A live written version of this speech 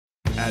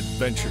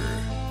adventure,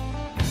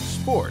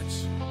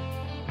 sports,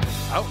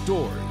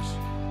 outdoors.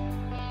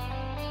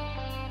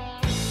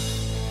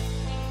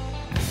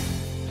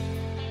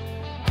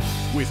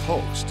 With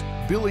host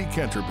Billy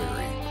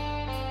Canterbury.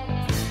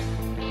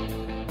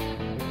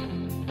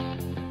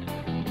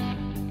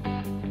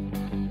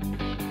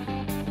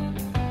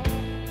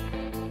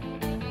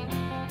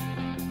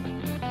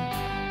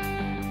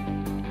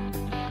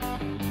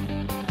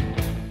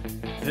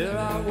 There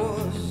I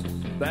was,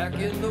 back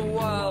in the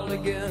wild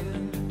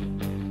again,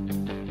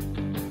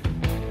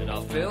 and I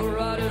felt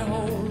right at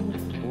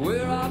home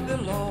where I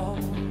belong.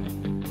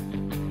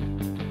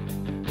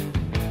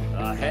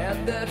 I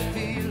had that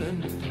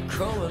feeling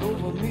coming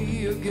over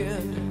me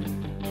again,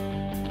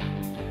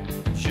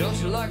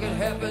 just like it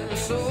happened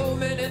so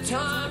many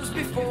times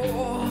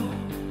before.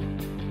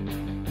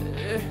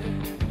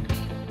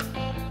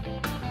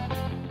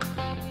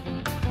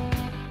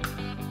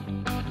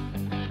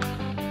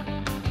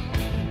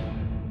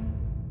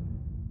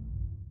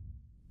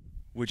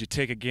 Would you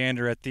take a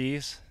gander at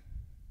these?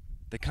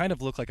 They kind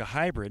of look like a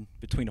hybrid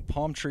between a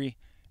palm tree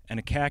and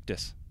a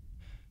cactus.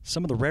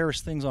 Some of the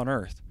rarest things on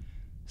earth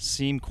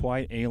seem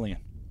quite alien.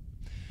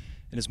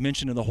 It is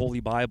mentioned in the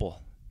Holy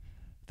Bible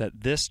that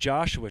this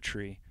Joshua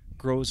tree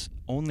grows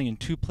only in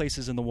 2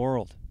 places in the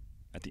world,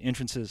 at the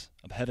entrances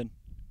of heaven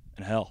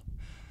and hell.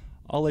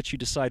 I'll let you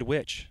decide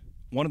which.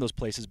 One of those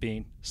places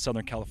being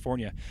Southern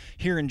California,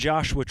 here in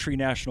Joshua Tree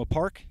National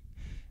Park,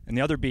 and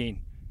the other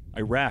being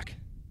Iraq.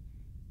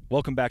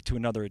 Welcome back to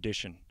another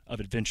edition of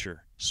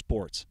Adventure,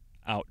 Sports,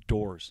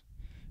 Outdoors.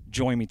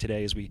 Join me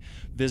today as we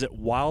visit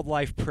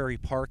Wildlife Prairie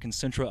Park in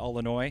Central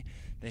Illinois.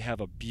 They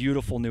have a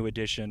beautiful new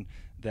addition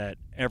that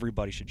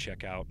everybody should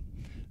check out.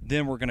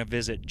 Then we're going to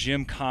visit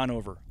Jim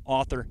Conover,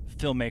 author,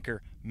 filmmaker,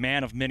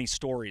 man of many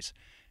stories.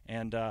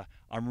 And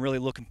I'm really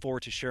looking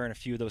forward to sharing a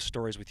few of those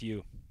stories with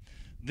you.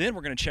 Then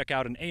we're going to check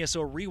out an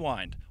ASO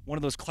Rewind, one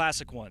of those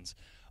classic ones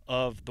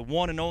of the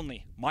one and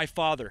only, my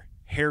father,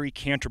 Harry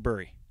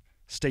Canterbury.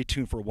 Stay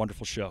tuned for a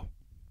wonderful show.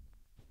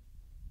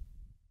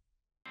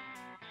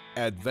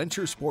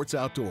 Adventure Sports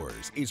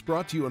Outdoors is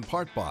brought to you in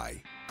part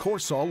by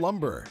Corsaw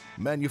Lumber,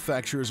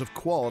 manufacturers of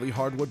quality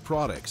hardwood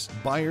products,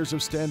 buyers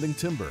of standing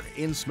timber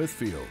in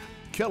Smithfield.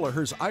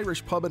 Kelleher's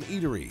Irish Pub and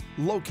Eatery,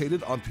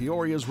 located on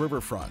Peoria's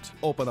riverfront,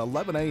 open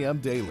 11 a.m.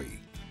 daily.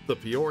 The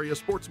Peoria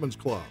Sportsman's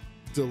Club,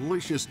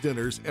 delicious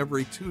dinners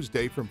every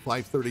Tuesday from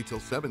 5:30 till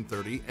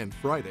 7:30 and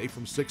Friday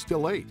from 6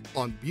 till 8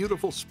 on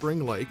beautiful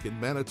Spring Lake in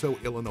Manitou,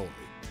 Illinois.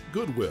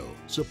 Goodwill,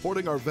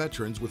 supporting our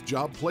veterans with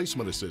job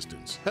placement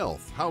assistance,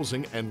 health,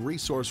 housing, and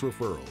resource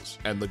referrals.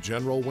 And the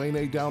General Wayne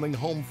A. Downing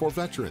Home for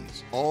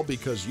Veterans, all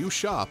because you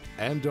shop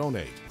and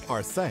donate.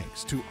 Our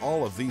thanks to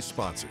all of these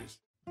sponsors.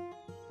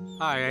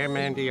 Hi, I'm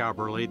Andy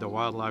Auberly, the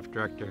Wildlife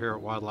Director here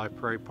at Wildlife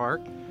Prairie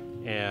Park,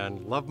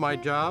 and love my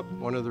job.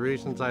 One of the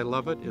reasons I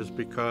love it is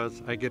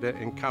because I get to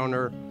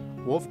encounter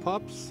wolf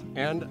pups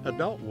and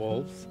adult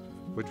wolves,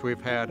 which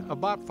we've had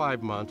about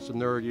 5 months,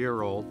 and they're a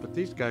year old, but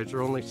these guys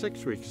are only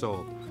 6 weeks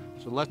old.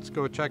 So let's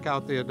go check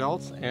out the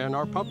adults and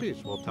our puppies.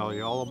 We'll tell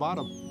you all about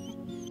them.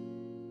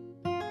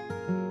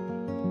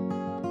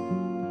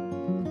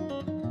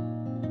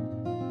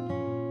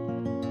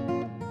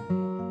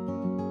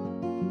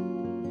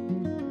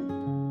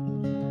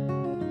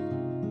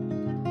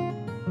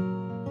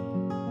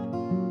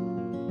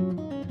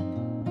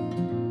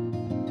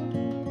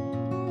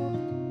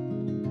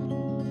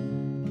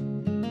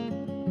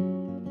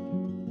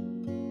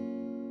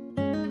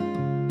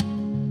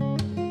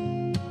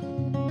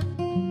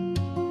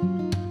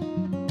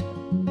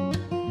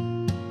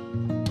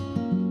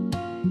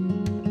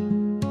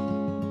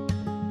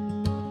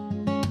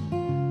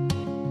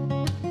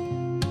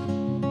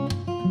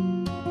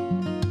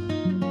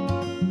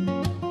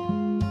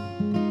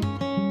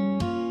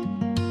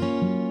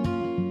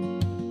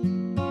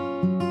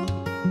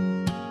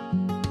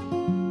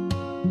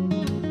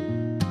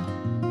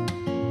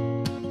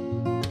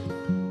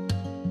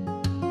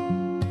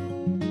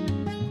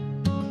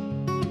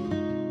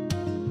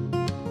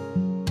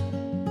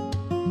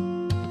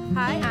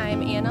 Hi,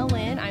 I'm Anna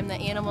Lynn. I'm the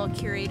animal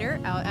curator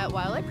out at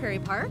Wildlife Prairie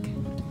Park.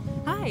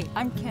 Hi,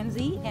 I'm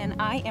Kenzie,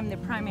 and I am the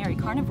primary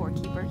carnivore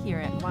keeper here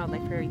at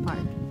Wildlife Prairie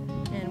Park.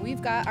 And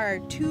we've got our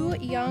 2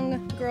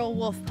 young girl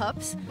wolf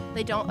pups.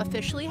 They don't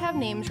officially have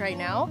names right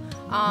now,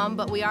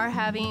 but we are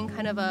having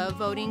kind of a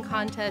voting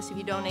contest. If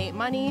you donate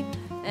money,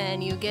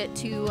 and you get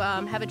to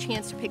have a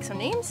chance to pick some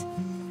names.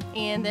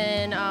 And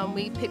then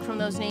we pick from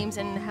those names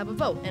and have a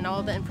vote, and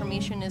all the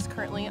information is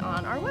currently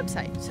on our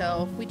website.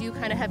 So we do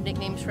kind of have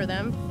nicknames for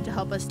them to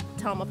help us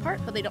tell them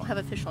apart, but they don't have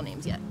official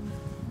names yet.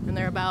 And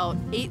they're about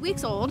 8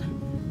 weeks old.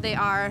 They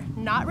are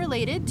not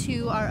related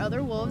to our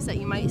other wolves that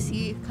you might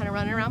see kind of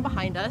running around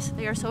behind us.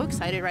 They are so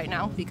excited right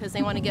now because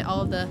they want to get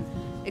all of the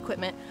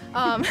equipment.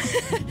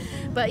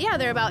 But yeah,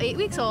 they're about 8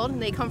 weeks old,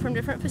 and they come from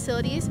different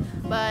facilities,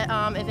 but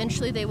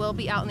eventually they will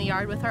be out in the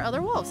yard with our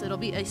other wolves. It'll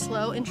be a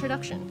slow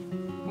introduction.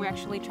 We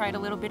actually tried a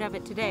little bit of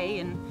it today,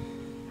 and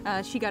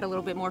She got a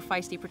little bit more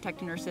feisty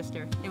protecting her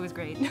sister. It was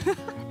great.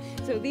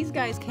 So these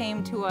guys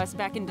came to us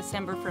back in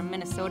December from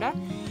Minnesota,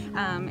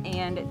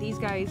 and these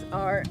guys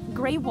are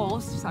gray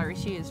wolves. Sorry,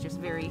 she is just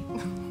very,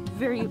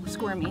 very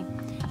squirmy.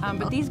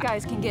 But these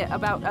guys can get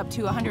about up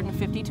to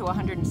 150 to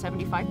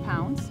 175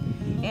 pounds,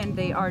 and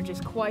they are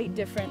just quite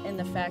different in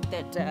the fact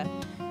that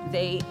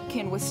they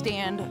can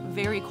withstand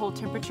very cold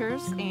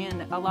temperatures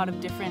and a lot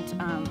of different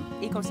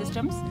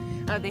ecosystems.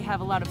 They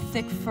have a lot of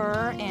thick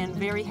fur and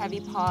very heavy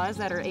paws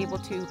that are able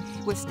to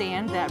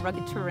withstand that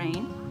rugged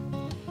terrain.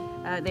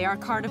 They are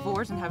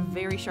carnivores and have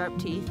very sharp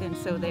teeth, and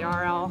so they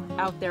are all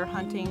out there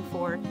hunting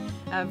for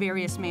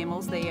various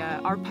mammals. They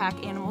are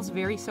pack animals,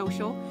 very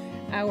social.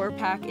 Our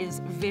pack is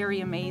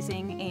very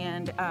amazing,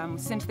 and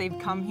since they've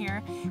come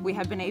here, we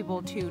have been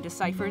able to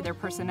decipher their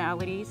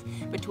personalities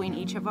between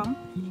each of them.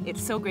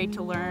 It's so great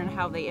to learn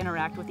how they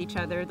interact with each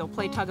other. They'll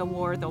play tug of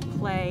war, they'll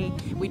play.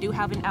 We do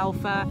have an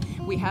alpha.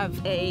 We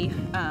have the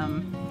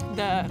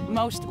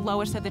most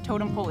lowest at the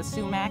totem pole is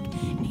Sumac,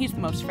 and he's the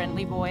most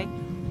friendly boy.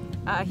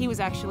 He was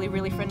actually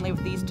really friendly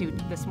with these two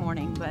this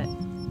morning, but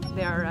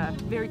they are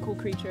very cool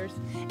creatures,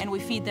 and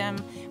we feed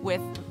them with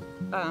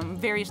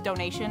various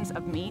donations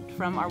of meat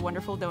from our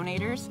wonderful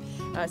donators.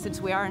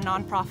 Since we are a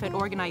nonprofit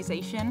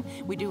organization,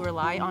 we do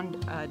rely on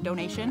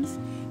donations,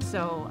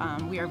 so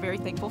we are very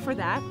thankful for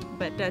that.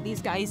 But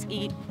these guys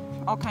eat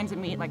all kinds of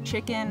meat, like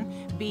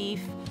chicken,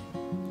 beef,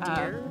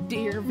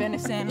 deer,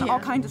 venison, Yeah. all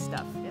kinds of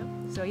stuff. Yep.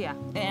 So yeah,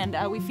 and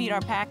we feed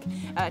our pack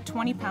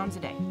 20 pounds a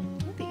day.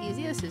 I think the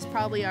easiest is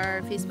probably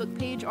our Facebook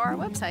page or our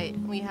website.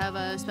 We have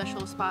a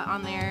special spot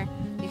on there.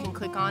 You can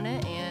click on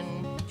it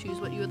and choose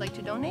what you would like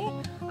to donate.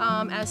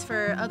 As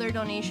for other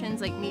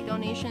donations, like meat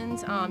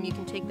donations, you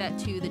can take that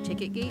to the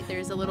ticket gate.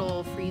 There's a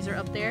little freezer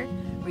up there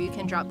where you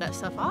can drop that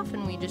stuff off,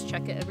 and we just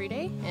check it every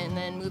day and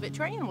then move it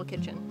to our animal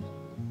kitchen.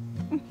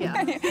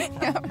 Yeah.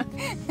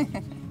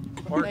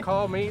 Or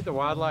call me, the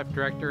Wildlife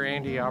Director,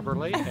 Andy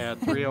Oberle, at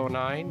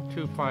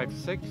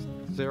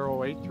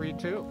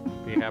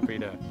 309-256-0832. Be happy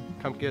to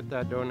come get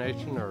that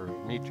donation or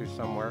meet you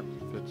somewhere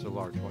if it's a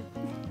large one.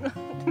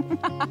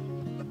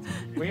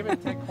 We even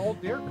take whole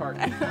deer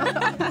carcasses.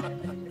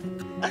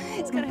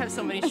 It's gonna have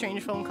so many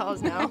strange phone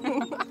calls now.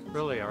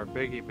 Really, our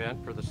big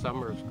event for the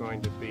summer is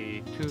going to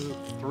be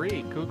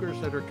 3 cougars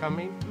that are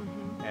coming,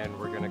 and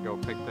we're going to go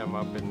pick them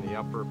up in the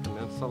Upper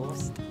Peninsula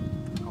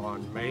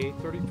on May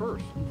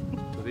 31st.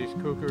 So these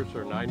cougars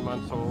are 9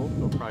 months old.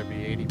 They'll probably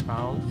be 80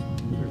 pounds.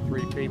 They're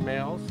 3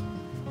 females,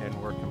 and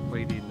we're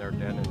completing their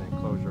den and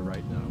enclosure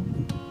right now.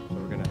 So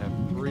we're going to have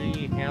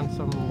 3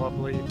 handsome,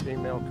 lovely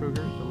female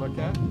cougars to look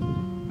at.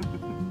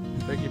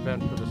 Big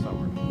event for the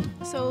summer.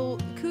 So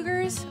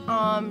cougars,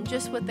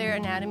 just with their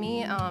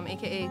anatomy,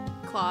 aka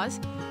claws,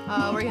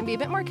 we're gonna be a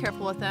bit more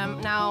careful with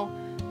them. Now,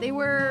 they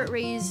were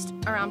raised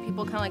around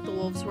people kind of like the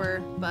wolves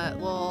were, but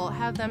we'll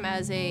have them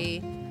as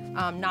a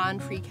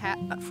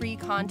free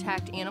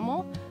contact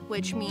animal,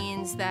 which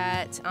means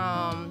that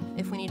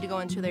if we need to go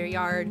into their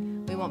yard,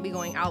 we won't be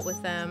going out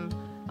with them.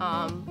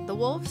 The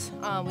wolves,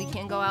 we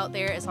can go out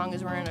there as long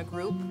as we're in a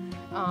group,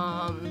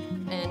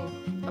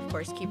 and of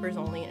course keepers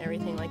only and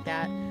everything like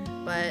that.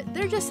 But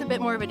they're just a bit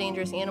more of a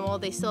dangerous animal.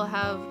 They're still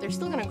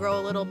gonna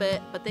grow a little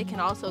bit, but they can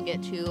also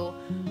get to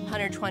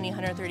 120,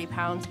 130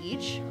 pounds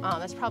each.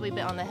 That's probably a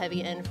bit on the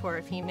heavy end for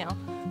a female,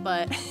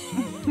 but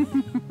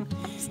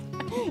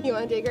you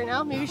wanna take her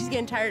now? Maybe she's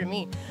getting tired of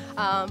me.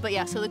 But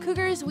yeah, so the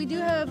cougars, we do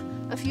have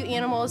a few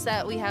animals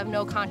that we have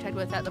no contact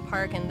with at the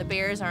park, and the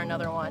bears are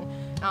another one.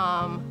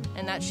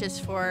 And that's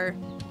just for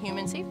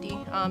human safety.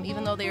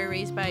 Even though they were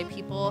raised by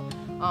people,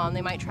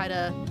 they might try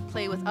to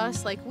play with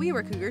us like we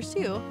were cougars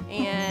too,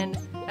 and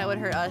that would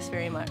hurt us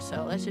very much.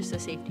 So that's just a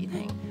safety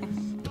thing.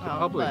 The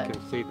public can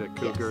see the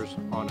cougars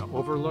on an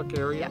overlook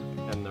area,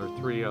 and there are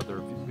 3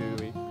 other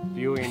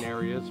viewing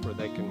areas where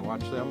they can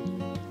watch them.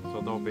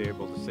 So they'll be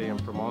able to see them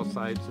from all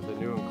sides of the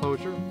new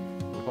enclosure.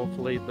 And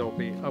hopefully they'll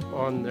be up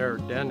on their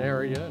den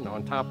area and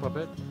on top of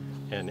it,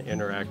 and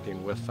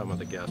interacting with some of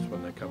the guests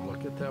when they come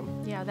look at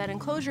them. Yeah, that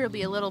enclosure will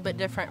be a little bit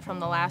different from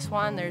the last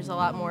one. There's a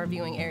lot more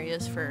viewing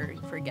areas for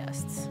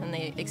guests, and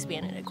they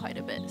expanded it quite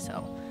a bit.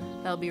 So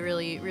that'll be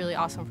really, really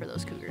awesome for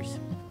those cougars.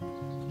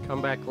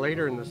 Come back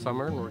later in the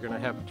summer, and we're going to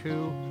have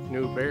 2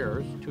 new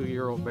bears,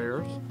 2-year-old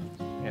bears,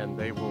 and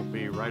they will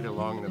be right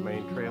along the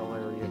main trail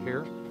area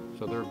here.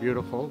 So they're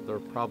beautiful. They're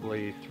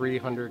probably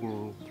 300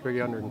 and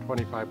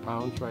 325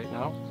 pounds right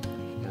now,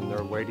 and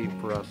they're waiting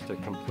for us to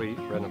complete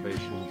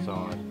renovations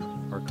on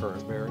our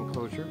current bear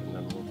enclosure, and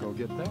then we'll go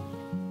get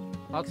them.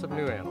 Lots of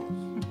new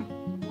animals.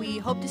 We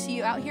hope to see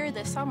you out here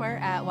this summer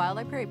at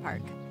Wildlife Prairie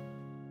Park.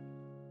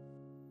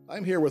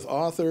 I'm here with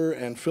author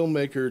and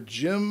filmmaker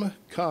Jim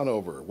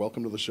Conover.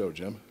 Welcome to the show,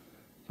 Jim.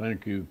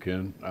 Thank you,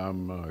 Ken.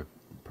 I'm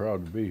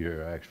proud to be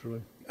here,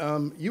 actually.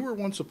 You were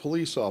once a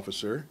police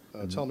officer.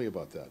 Tell me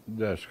about that.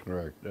 That's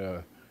correct.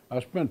 I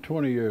spent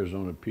 20 years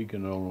on the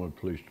Pekin, Illinois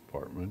Police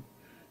Department,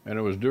 and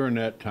it was during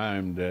that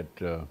time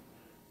that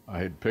I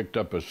had picked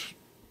up a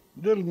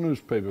little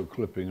newspaper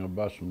clipping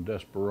about some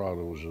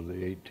desperados of the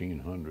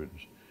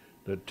 1800s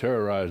that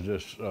terrorized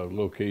this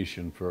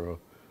location for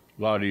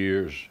lot of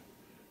years.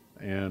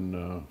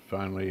 And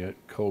finally it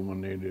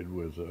culminated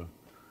with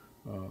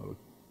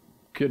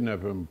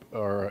kidnapping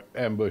or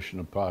ambushing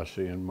a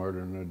posse and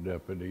murdering a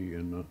deputy.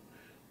 And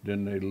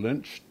then they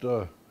lynched,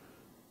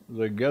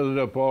 they gathered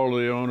up all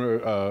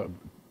the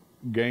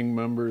gang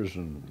members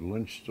and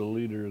lynched the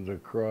leader of the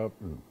crop.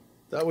 And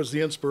that was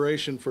the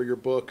inspiration for your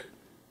book,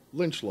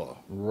 Lynch Law.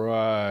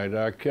 Right.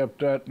 I kept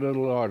that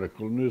little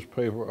article,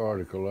 newspaper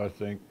article, I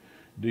think.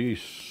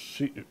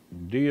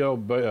 D.L.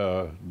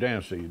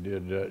 Dancy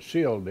did,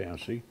 C.L.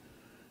 Dancy.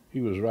 He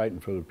was writing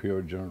for the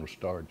Pure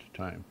Journal-Star at the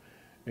time.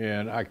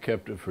 And I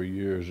kept it for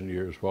years and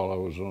years while I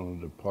was on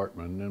the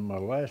department. And in my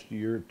last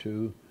year or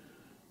two,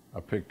 I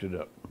picked it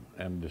up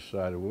and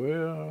decided,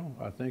 well,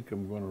 I think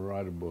I'm going to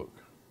write a book.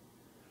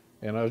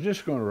 And I was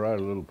just going to write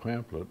a little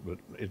pamphlet, but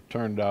it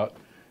turned out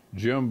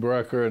Jim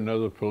Brecker,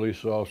 another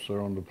police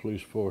officer on the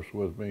police force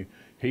with me,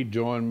 he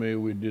joined me.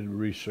 We did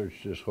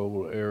research this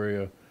whole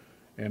area.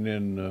 And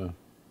then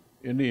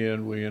in the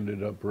end, we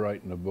ended up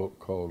writing a book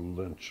called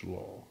Lynch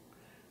Law.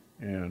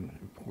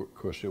 And of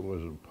course, it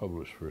wasn't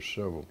published for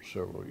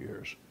several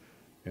years.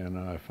 And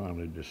I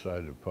finally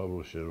decided to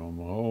publish it on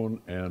my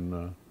own.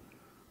 And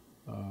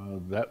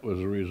that was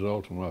the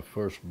result of my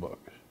first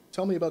book.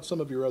 Tell me about some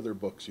of your other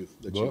books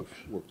that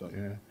you've worked on.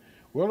 Yeah.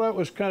 Well, that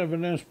was kind of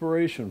an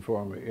inspiration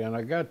for me. And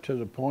I got to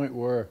the point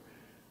where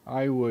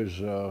I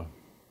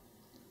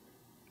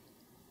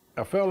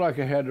felt like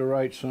I had to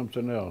write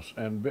something else.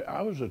 And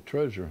I was a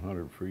treasure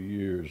hunter for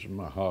years,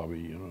 my hobby,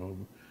 you know,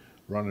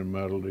 running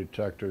metal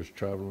detectors,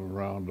 traveling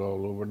around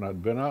all over. And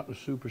I'd been out in the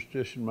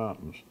Superstition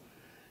Mountains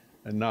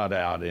and not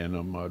out in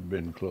them. I'd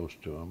been close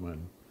to them.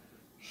 And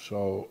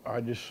so I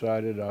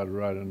decided I'd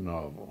write a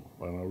novel.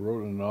 And I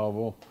wrote a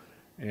novel,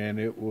 and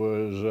it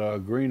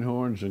was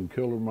Greenhorns and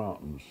Killer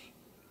Mountains.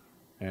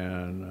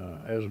 And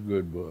it's a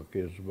good book.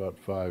 It's about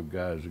 5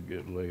 guys that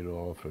get laid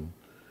off and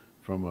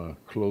from a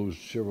closed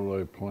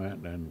Chevrolet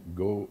plant and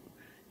go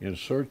in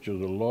search of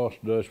the Lost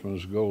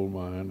Dutchman's gold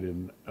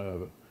mine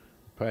in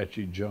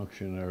Apache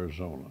Junction,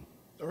 Arizona.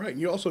 All right,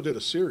 and you also did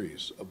a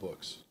series of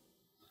books.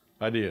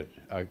 I did.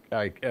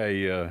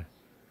 I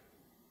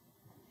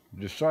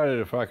decided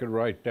if I could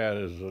write that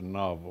as a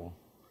novel,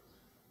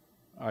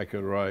 I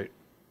could write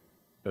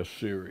a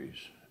series.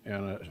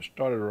 And I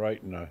started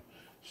writing a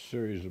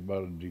series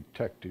about a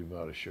detective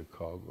out of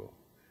Chicago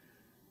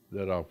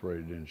that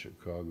operated in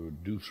Chicago,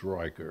 Deuce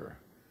Riker.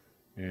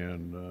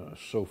 And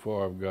so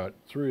far I've got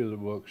 3 of the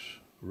books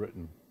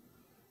written,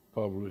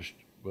 published,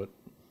 but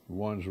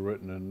one's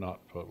written and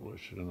not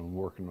published, and I'm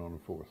working on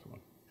a 4th one.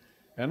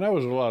 And that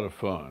was a lot of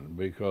fun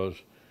because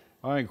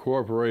I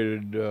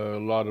incorporated a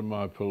lot of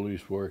my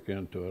police work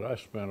into it. I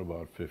spent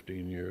about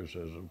 15 years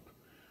as a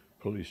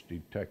police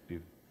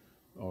detective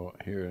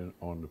here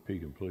on the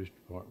Pekin Police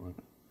Department.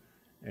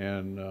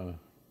 And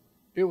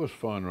it was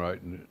fun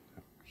writing it.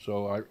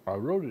 So I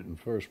wrote it in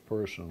first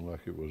person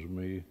like it was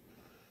me,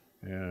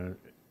 and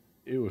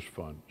it was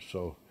fun.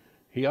 So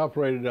he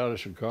operated out of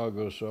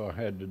Chicago, so I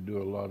had to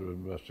do a lot of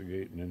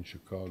investigating in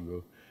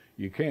Chicago.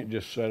 You can't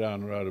just sit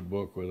down and write a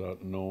book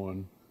without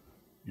knowing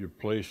your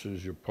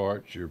places, your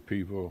parts, your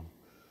people,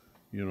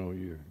 you know,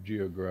 your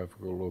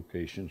geographical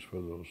locations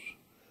for those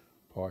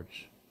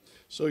parts.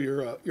 So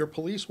your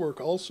police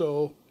work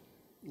also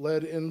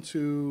led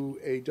into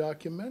a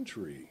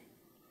documentary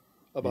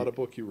about a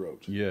book you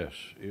wrote. Yes,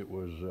 it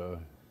was.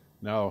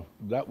 Now,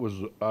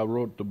 I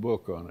wrote the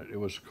book on it. It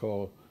was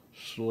called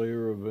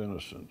Slayer of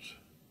Innocence.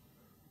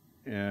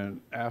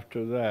 And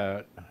after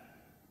that,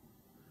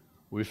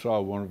 we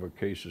saw one of our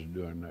cases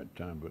during that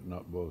time, but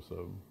not both of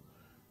them.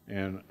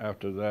 And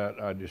after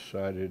that, I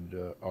decided,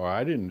 or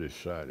I didn't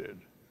decide it,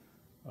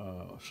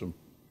 some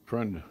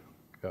friend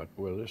got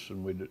with us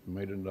and we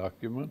made a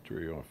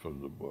documentary off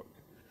of the book.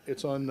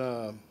 It's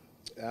on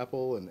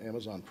Apple and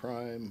Amazon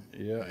Prime.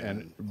 Yeah,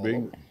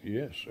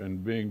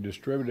 and being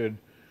distributed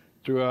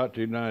throughout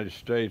the United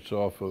States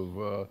off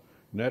of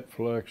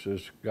Netflix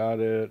has got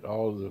it,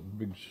 all the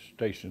big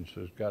stations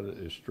has got it,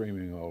 is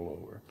streaming all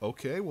over.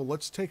 Okay, well,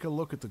 let's take a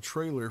look at the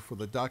trailer for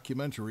the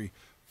documentary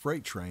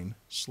Freight Train,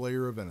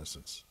 Slayer of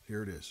Innocence.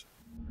 Here it is.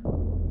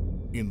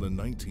 In the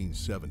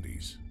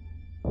 1970s,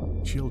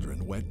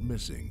 children went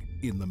missing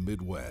in the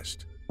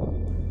Midwest,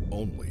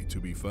 only to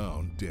be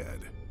found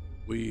dead.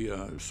 We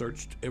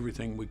searched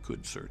everything we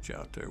could search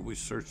out there. We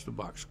searched the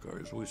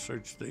boxcars. We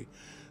searched the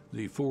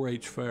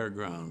 4-H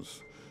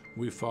fairgrounds.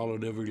 We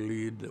followed every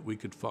lead that we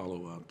could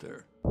follow out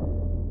there.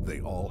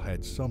 They all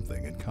had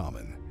something in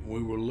common.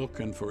 We were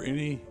looking for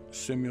any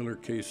similar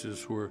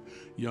cases where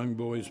young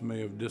boys may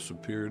have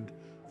disappeared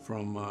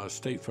from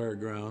state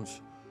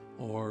fairgrounds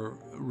or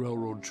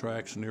railroad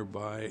tracks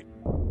nearby.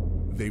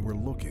 They were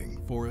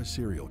looking for a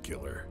serial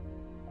killer.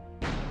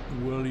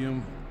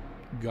 William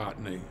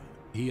Gotney.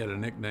 He had a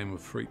nickname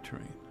of Freight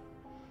Train,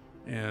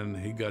 and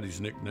he got his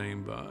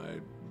nickname by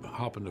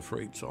hopping the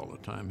freights all the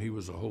time. He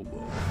was a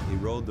hobo. He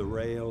rode the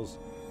rails.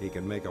 He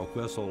could make a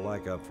whistle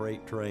like a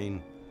freight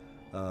train,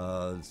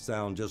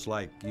 sound just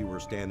like you were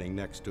standing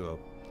next to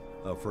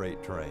a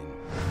freight train.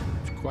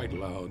 It's quite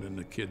loud, and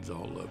the kids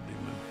all loved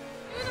him.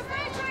 The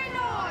freight train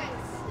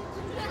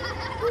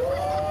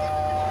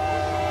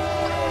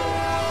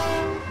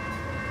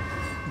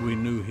We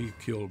knew he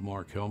killed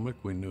Mark Helmick.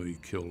 We knew he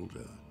killed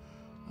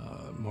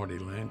Marty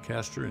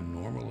Lancaster in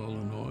Normal,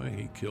 Illinois.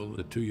 He killed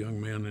the 2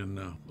 young men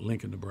in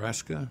Lincoln,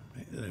 Nebraska.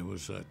 It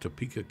was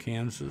Topeka,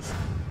 Kansas.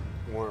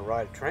 You want to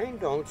ride a train,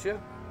 don't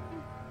you?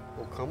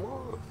 Well, come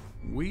on.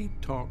 We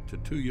talked to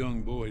 2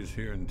 young boys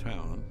here in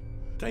town.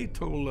 They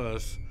told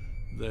us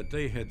that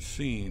they had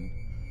seen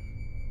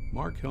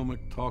Mark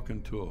Helmick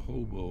talking to a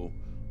hobo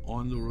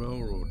on the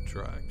railroad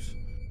tracks.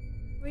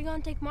 Where are you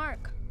gonna take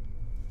Mark?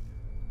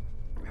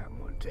 I'm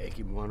going to take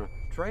him on a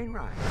train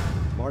ride.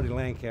 Marty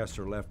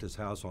Lancaster left his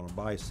house on a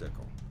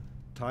bicycle.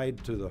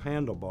 Tied to the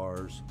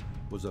handlebars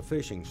was a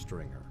fishing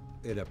stringer.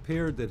 It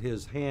appeared that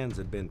his hands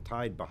had been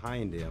tied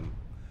behind him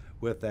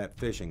with that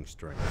fishing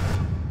string.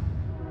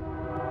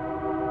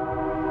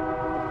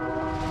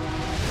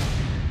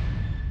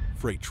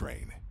 Freight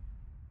Train.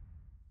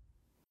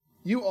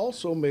 You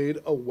also made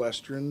a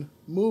Western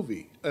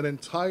movie, an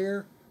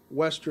entire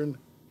Western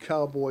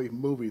cowboy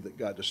movie that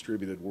got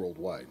distributed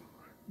worldwide.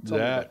 Tell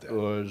me about that.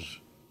 Was,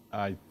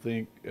 I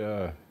think,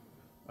 a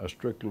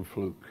strictly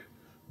fluke.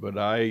 But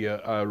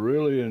I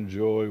really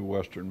enjoy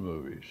Western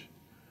movies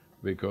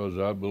because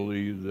I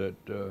believe that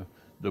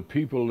the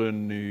people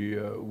in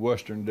the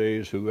Western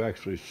days who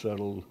actually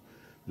settled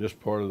this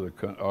part of the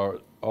country,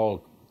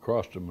 all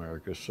across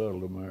America,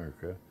 settled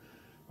America,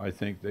 I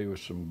think they were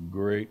some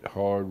great,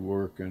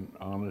 hard-working,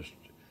 honest,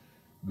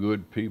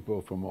 good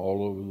people from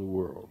all over the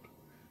world.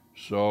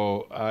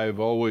 So I've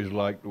always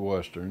liked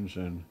Westerns,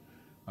 and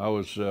I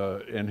was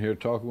in here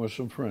talking with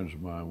some friends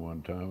of mine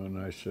one time, and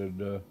I said,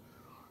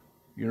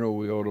 you know,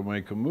 we ought to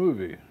make a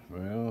movie.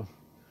 Well,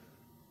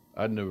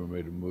 I'd never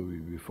made a movie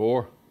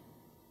before,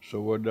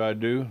 so what did I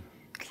do?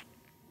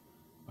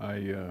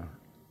 I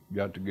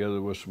got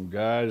together with some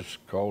guys,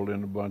 called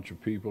in a bunch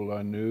of people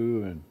I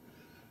knew, and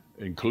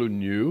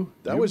including you.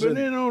 You've been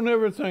in on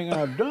everything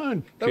I've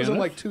done. That was in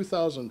like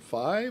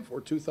 2005 or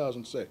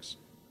 2006?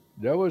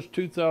 That was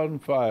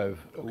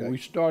 2005.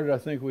 Okay. I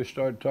think we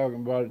started talking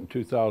about it in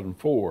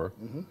 2004.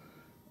 Mm-hmm.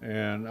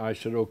 And I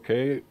said,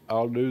 okay,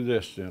 I'll do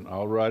this then.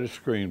 I'll write a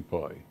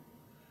screenplay.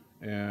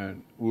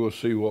 And we'll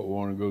see what we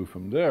want to go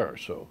from there.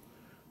 So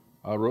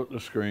I wrote the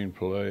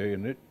screenplay,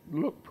 and it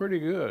looked pretty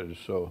good.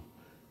 So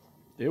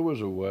it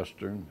was a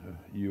Western,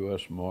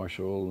 U.S.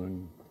 Marshal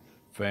and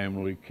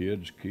family,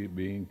 kids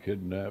being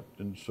kidnapped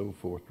and so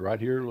forth, right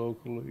here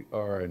locally,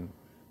 or in,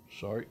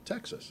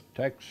 Texas.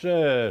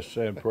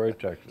 Sand Prairie,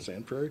 Texas.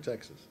 Sand Prairie,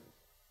 Texas.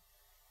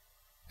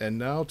 And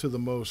now to the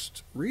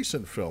most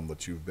recent film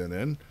that you've been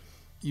in.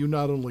 You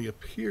not only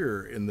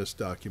appear in this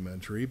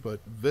documentary,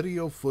 but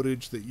video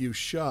footage that you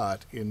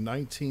shot in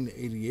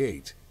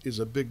 1988 is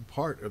a big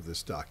part of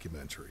this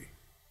documentary.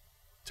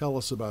 Tell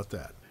us about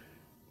that.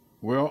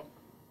 Well,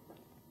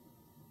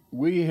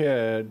 we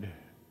had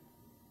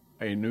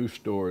a new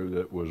story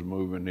that was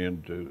moving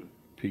into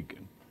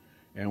Pekin,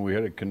 and we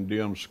had a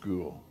condemned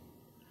school.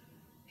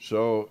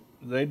 So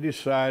they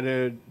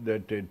decided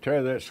that they'd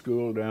tear that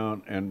school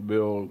down and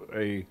build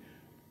a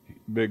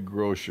big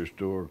grocery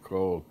store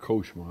called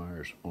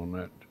Kochmeyer's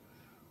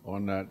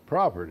on that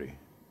property.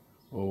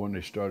 Well, when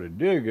they started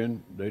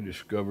digging, they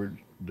discovered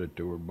that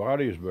there were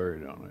bodies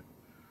buried on it.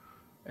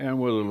 And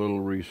with a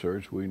little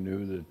research, we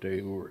knew that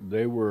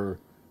they were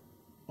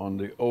on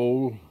the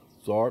old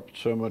Tharp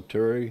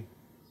Cemetery.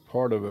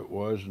 Part of it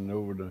was, and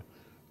over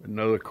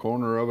another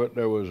corner of it,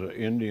 there was an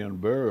Indian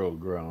burial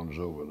grounds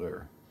over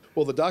there.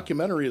 Well, the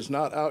documentary is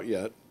not out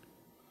yet,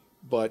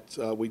 but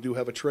we do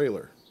have a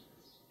trailer.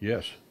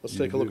 Yes. Let's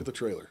take a look at the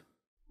trailer.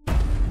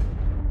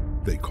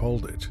 They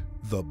called it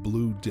the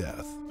Blue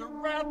Death. The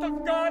wrath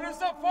of God is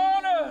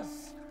upon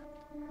us!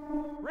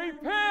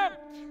 Repent!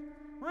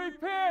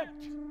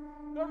 Repent!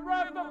 The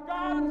wrath of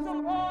God is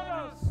upon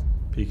us!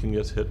 Pekin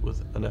gets hit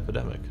with an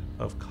epidemic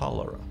of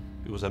cholera.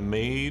 It was a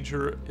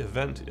major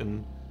event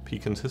in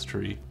Pekin's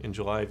history in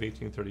July of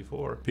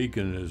 1834.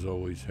 Pekin has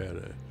always had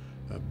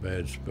a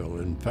bad spell.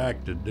 In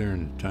fact,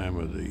 during the time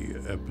of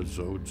the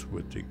episodes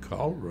with the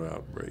cholera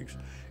outbreaks,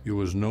 it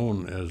was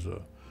known as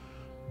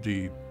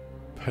the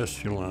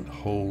pestilent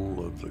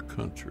hole of the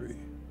country,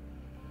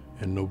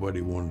 and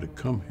nobody wanted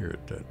to come here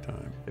at that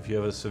time. If you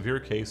have a severe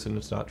case and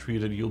it's not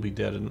treated, you'll be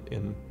dead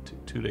in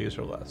 2 days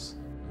or less.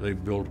 They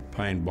built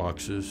pine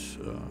boxes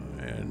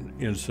and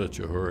in such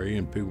a hurry,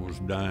 and people was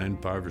dying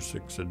 5 or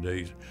 6 a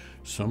day.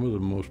 Some of the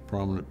most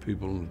prominent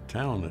people in the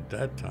town at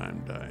that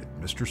time died.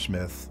 Mr.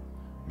 Smith,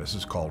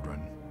 Mrs.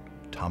 Cauldron,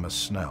 Thomas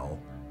Snell,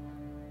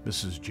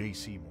 Mrs. J.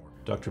 Seymour.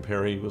 Dr.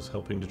 Perry was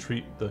helping to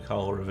treat the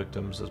cholera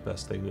victims as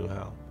best they knew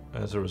how.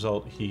 As a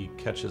result, he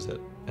catches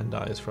it and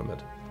dies from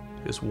it.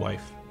 His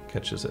wife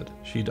catches it.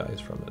 She dies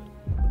from it.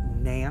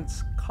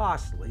 Nance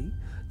Costley,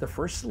 the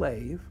first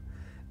slave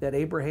that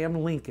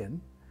Abraham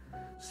Lincoln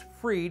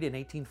freed in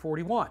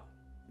 1841.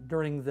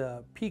 During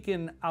the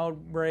Pekin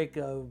outbreak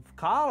of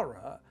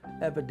cholera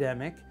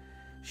epidemic,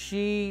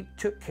 she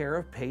took care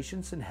of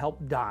patients and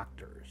helped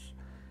doctors.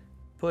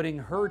 putting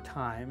her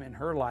time and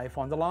her life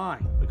on the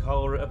line. The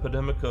cholera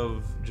epidemic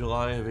of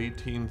July of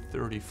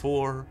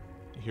 1834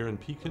 here in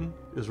Pekin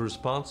is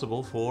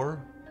responsible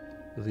for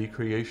the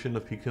creation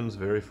of Pekin's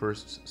very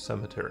first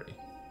cemetery.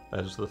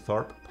 That is the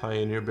Tharp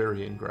Pioneer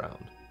Burying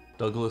Ground.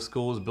 Douglas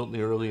School was built in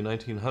the early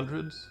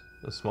 1900s,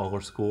 a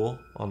smaller school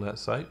on that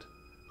site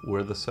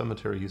where the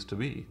cemetery used to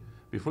be.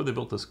 Before they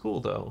built the school,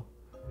 though,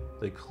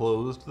 they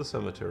closed the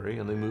cemetery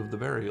and they moved the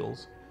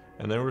burials.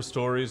 And there were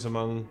stories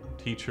among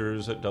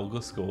teachers at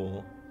Douglas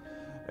School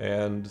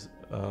and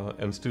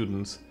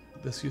students.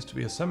 This used to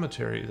be a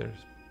cemetery.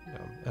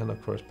 And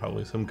of course,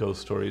 probably some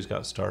ghost stories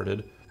got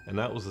started. And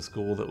that was the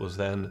school that was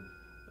then,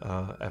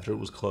 after it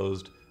was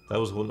closed, that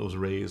was when it was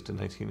raised in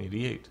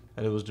 1988.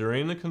 And it was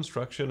during the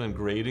construction and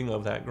grading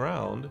of that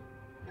ground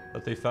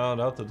that they found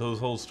out that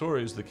those old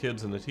stories the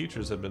kids and the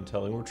teachers had been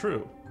telling were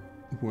true.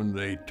 When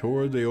they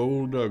tore the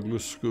old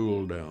Douglas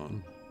School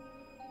down,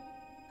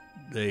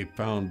 they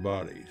found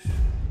bodies.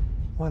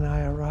 When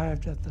I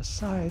arrived at the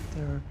site,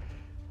 there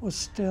was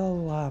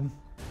still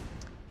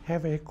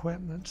heavy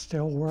equipment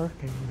still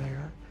working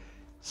there.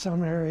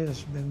 Some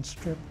areas had been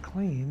stripped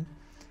clean,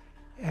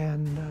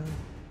 and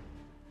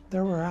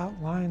there were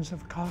outlines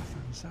of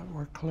coffins that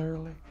were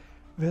clearly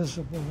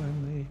visible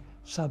in the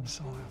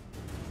subsoil.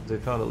 They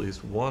found at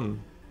least one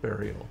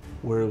burial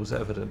where it was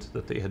evident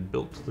that they had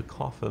built the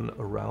coffin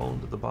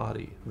around the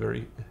body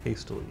very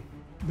hastily.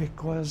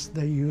 Because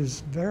they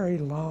used very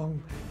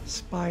long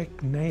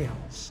spike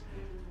nails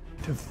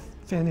to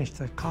finish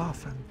the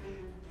coffin,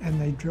 and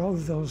they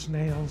drove those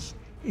nails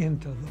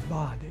into the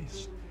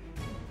bodies,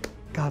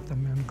 got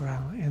them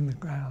in the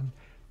ground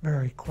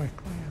very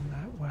quickly in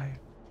that way.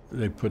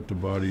 They put the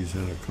bodies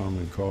in a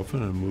common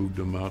coffin and moved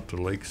them out to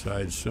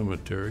Lakeside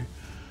Cemetery,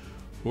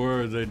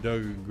 where they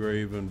dug a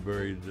grave and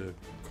buried the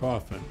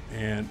coffin.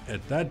 And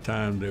at that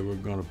time, they were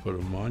going to put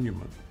a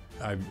monument.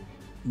 I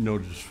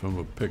noticed from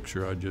a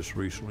picture I just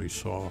recently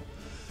saw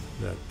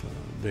that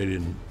they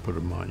didn't put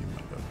a monument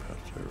up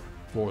there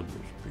for those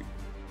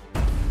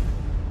people.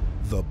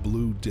 The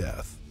Blue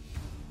Death,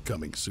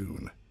 coming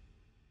soon.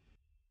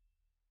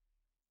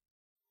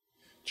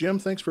 Jim,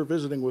 thanks for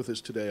visiting with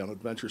us today on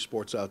Adventure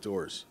Sports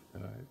Outdoors.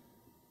 All right.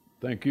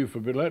 Thank you for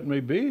letting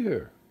me be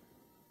here.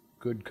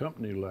 Good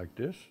company like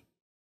this.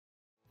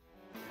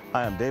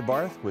 Hi, I'm Dave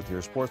Barth with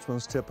your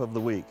Sportsman's Tip of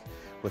the Week.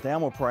 With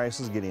ammo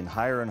prices getting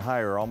higher and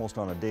higher almost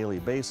on a daily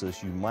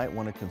basis, you might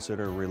want to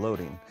consider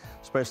reloading,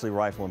 especially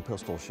rifle and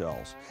pistol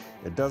shells.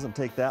 It doesn't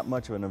take that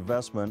much of an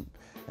investment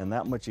and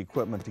that much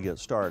equipment to get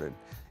started.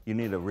 You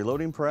need a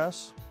reloading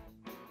press,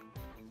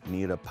 you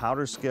need a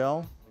powder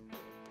scale,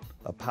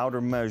 a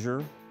powder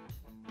measure,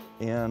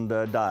 and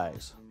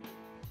dies.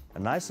 A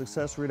nice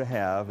accessory to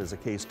have is a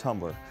case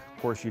tumbler.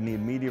 Of course, you need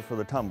media for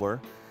the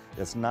tumbler.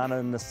 It's not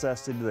a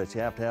necessity that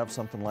you have to have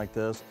something like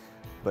this,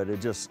 but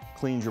it just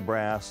cleans your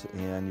brass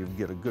and you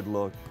get a good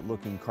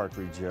looking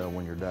cartridge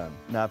when you're done.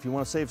 Now, if you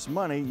want to save some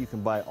money, you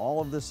can buy all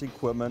of this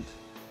equipment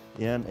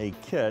in a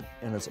kit,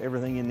 and it's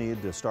everything you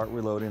need to start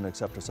reloading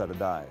except a set of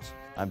dies.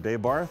 I'm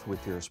Dave Barth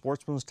with your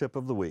Sportsman's Tip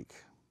of the Week.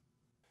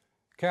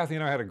 Kathy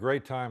and I had a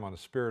great time on the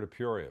Spirit of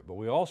Peoria, but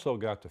we also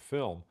got to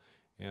film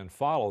and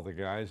follow the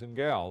guys and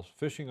gals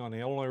fishing on the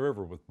Illinois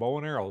River with bow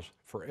and arrows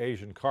for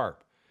Asian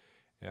carp.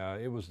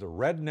 It was the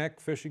Redneck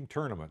Fishing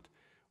Tournament,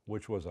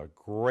 which was a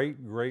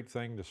great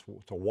thing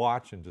to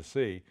watch and to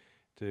see,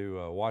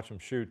 to watch them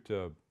shoot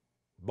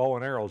bow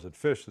and arrows at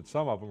fish that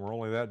some of them were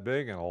only that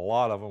big and a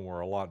lot of them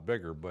were a lot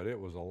bigger, but it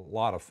was a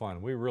lot of fun.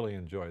 We really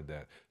enjoyed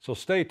that. So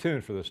stay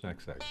tuned for this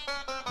next segment.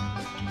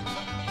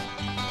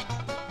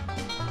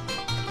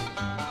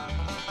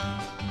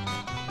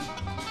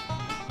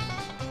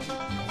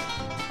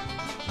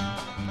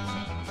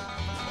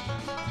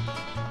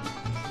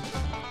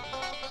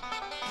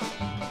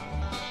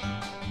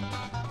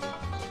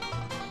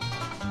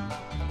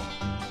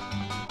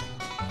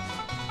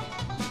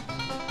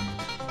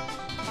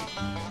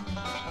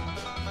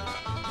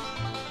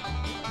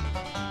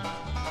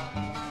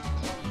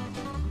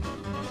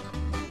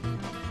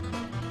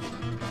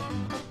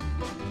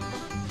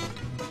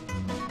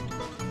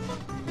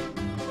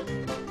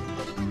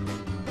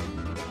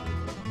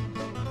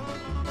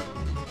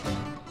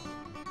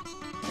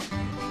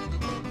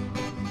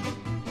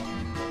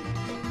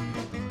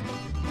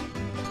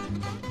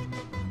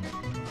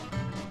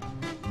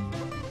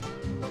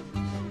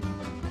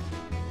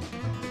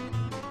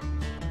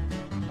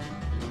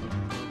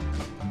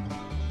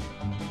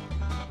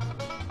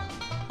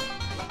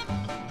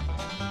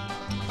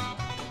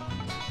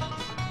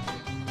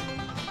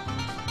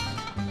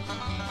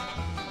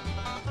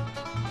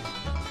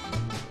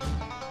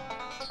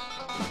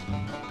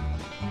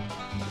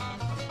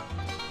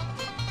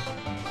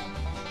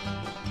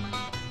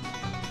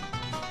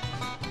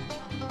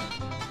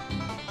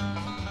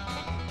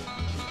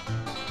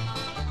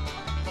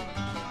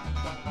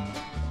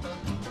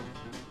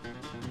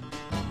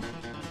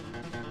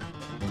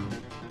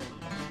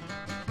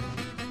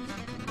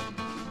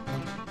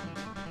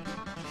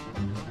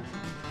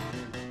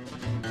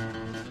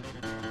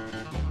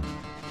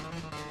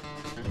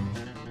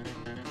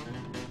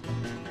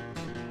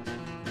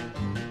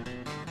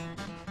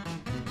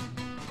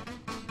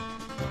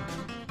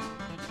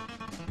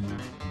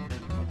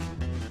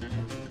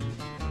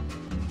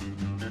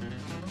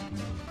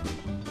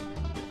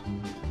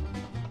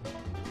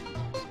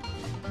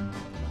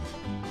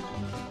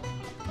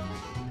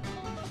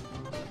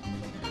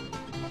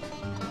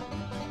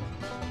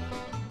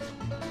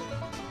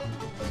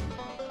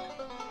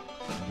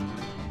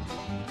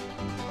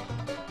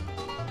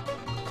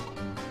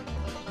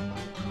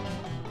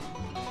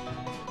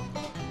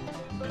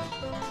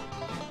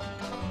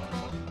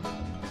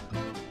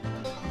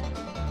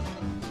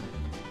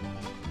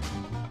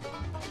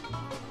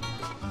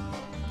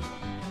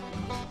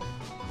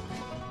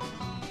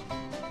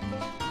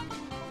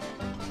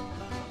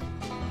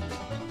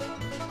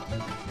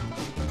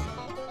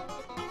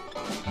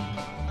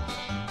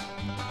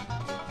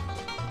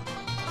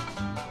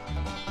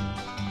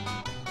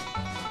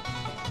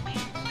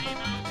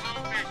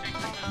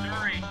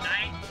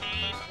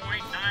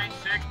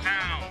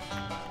 pounds.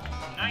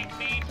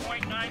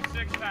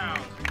 19.96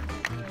 pounds.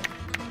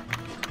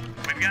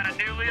 We've got a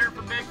new leader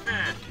for big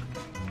fish.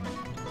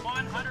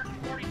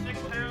 146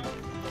 pounds,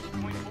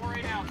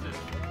 0.48 ounces.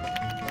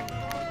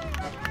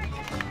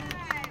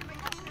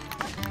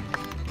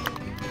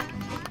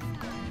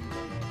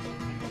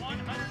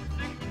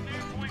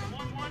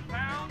 162.11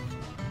 pounds.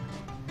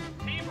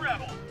 Team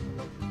Rebel.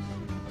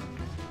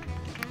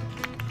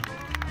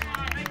 Come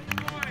on, make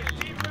some noise.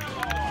 Team Rebel.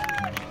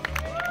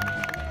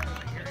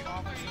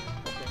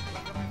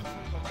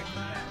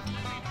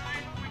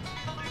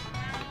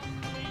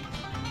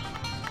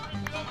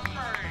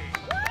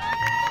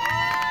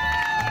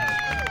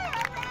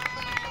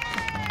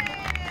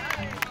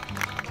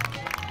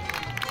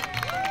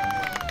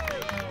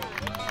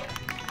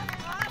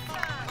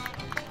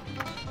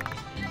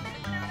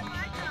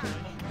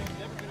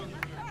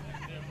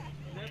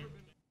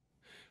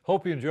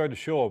 Hope you enjoyed the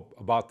show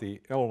about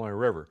the Illinois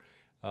River.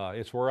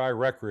 It's where I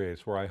recreate,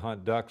 it's where I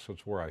hunt ducks,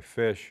 it's where I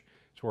fish,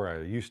 it's where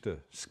I used to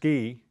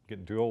ski,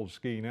 getting too old to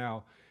ski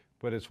now,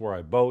 but it's where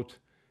I boat,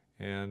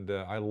 and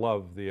I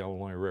love the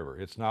Illinois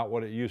River. It's not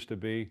what it used to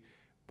be,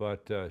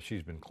 but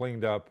she's been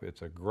cleaned up.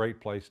 It's a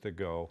great place to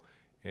go,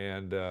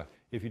 and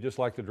if you just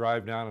like to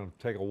drive down and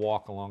take a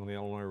walk along the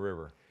Illinois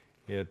River,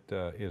 it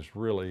is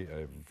really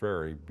a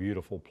very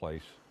beautiful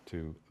place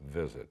to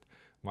visit.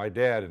 My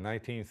dad, in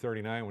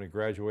 1939, when he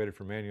graduated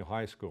from Manual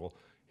High School,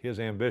 his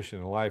ambition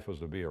in life was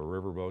to be a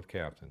riverboat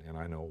captain, and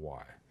I know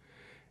why.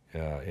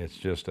 It's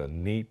just a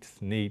neat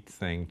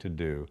thing to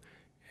do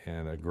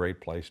and a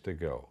great place to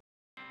go.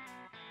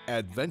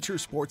 Adventure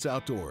Sports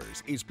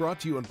Outdoors is brought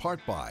to you in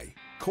part by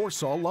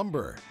Corsall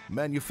Lumber,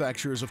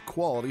 manufacturers of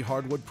quality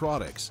hardwood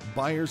products,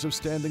 buyers of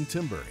standing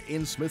timber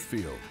in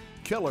Smithfield.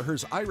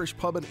 Kelleher's Irish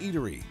Pub and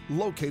Eatery,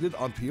 located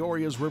on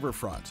Peoria's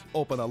riverfront,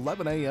 open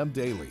 11 a.m.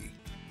 daily.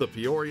 The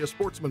Peoria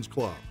Sportsman's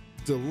Club,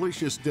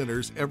 delicious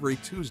dinners every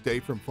Tuesday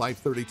from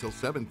 5:30 till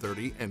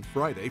 7:30 and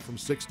Friday from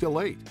 6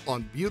 till 8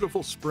 on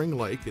beautiful Spring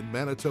Lake in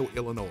Manitou,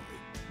 Illinois.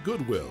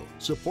 Goodwill,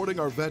 supporting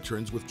our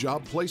veterans with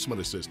job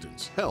placement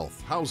assistance,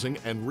 health, housing,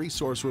 and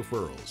resource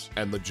referrals.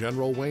 And the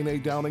General Wayne A.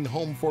 Downing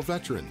Home for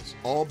Veterans,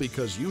 all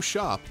because you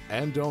shop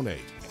and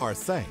donate. Our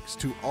thanks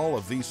to all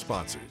of these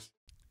sponsors.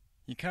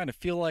 You kind of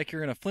feel like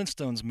you're in a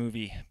Flintstones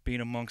movie, being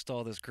amongst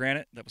all this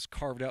granite that was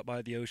carved out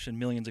by the ocean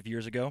millions of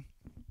years ago.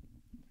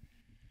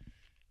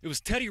 It was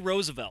Teddy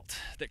Roosevelt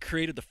that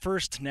created the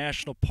first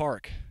national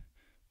park,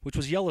 which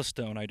was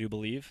Yellowstone, I do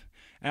believe.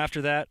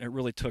 After that, it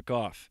really took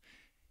off.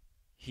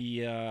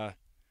 He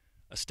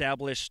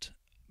established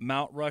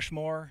Mount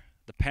Rushmore,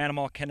 the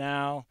Panama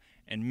Canal,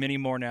 and many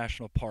more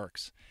national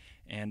parks.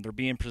 And they're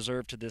being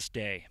preserved to this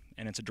day.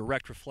 And it's a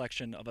direct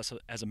reflection of us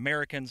as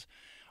Americans,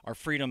 our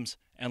freedoms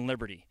and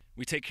liberty.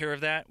 We take care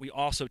of that. We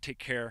also take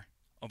care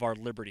of our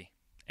liberty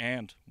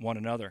and one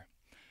another.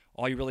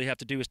 All you really have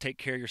to do is take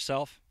care of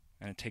yourself,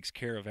 and it takes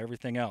care of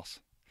everything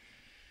else.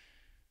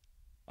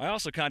 I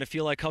also kind of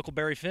feel like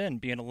Huckleberry Finn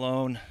being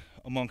alone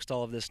amongst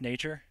all of this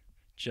nature,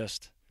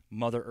 just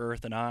Mother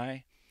Earth and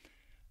I,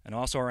 and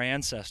also our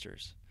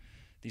ancestors.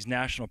 These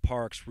national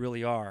parks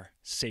really are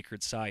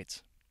sacred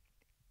sites.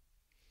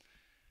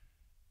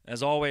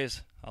 As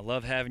always, I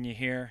love having you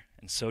here,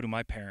 and so do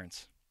my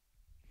parents.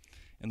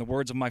 In the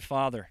words of my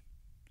father,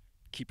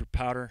 keep your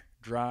powder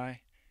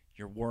dry,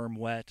 your worm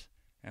wet,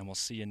 and we'll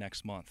see you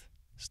next month.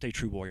 Stay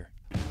true, warrior.